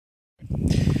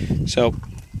So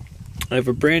I have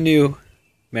a brand new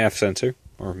MAF sensor,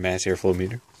 or mass airflow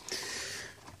meter.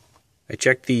 I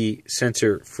checked the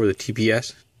sensor for the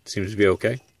TPS. It seems to be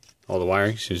okay. All the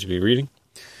wiring seems to be reading.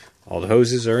 All the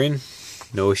hoses are in.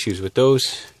 No issues with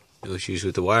those. No issues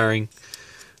with the wiring.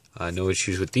 No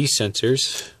issues with these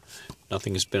sensors.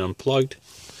 Nothing has been unplugged.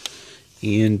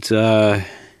 And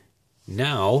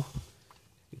now,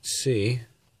 let's see,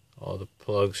 all the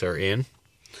plugs are in.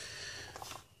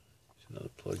 There's another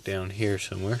plug down here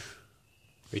somewhere.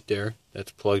 Right there.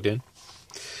 That's plugged in.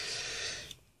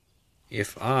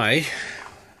 If I,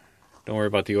 don't worry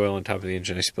about the oil on top of the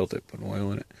engine, I spilled it, put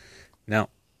oil in it. Now,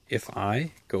 if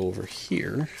I go over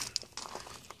here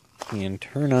and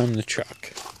turn on the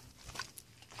truck,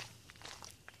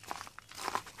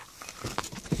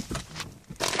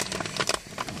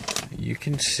 you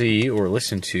can see or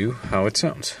listen to how it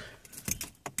sounds.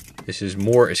 This is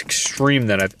more extreme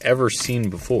than I've ever seen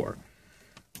before.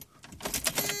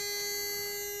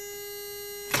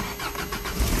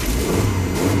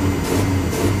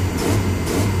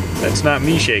 That's not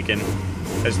me shaking,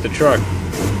 that's the truck.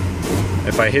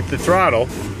 If I hit the throttle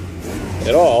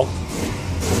at all,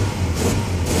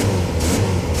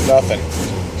 nothing.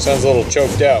 Sounds a little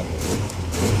choked out.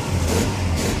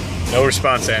 No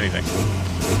response to anything.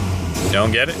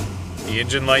 Don't get it? The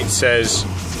engine light says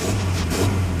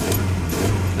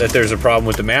that there's a problem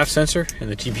with the MAF sensor and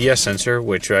the TPS sensor,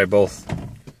 which I both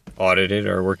audited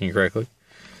are working correctly.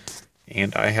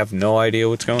 And I have no idea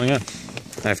what's going on.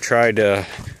 I've tried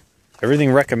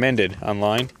everything recommended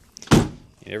online, and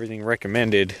everything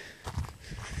recommended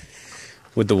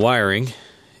with the wiring,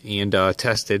 and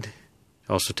tested.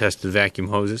 Also tested vacuum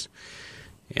hoses,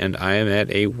 and I am at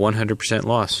a 100%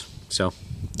 loss. So,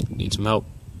 need some help.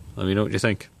 Let me know what you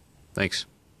think. Thanks.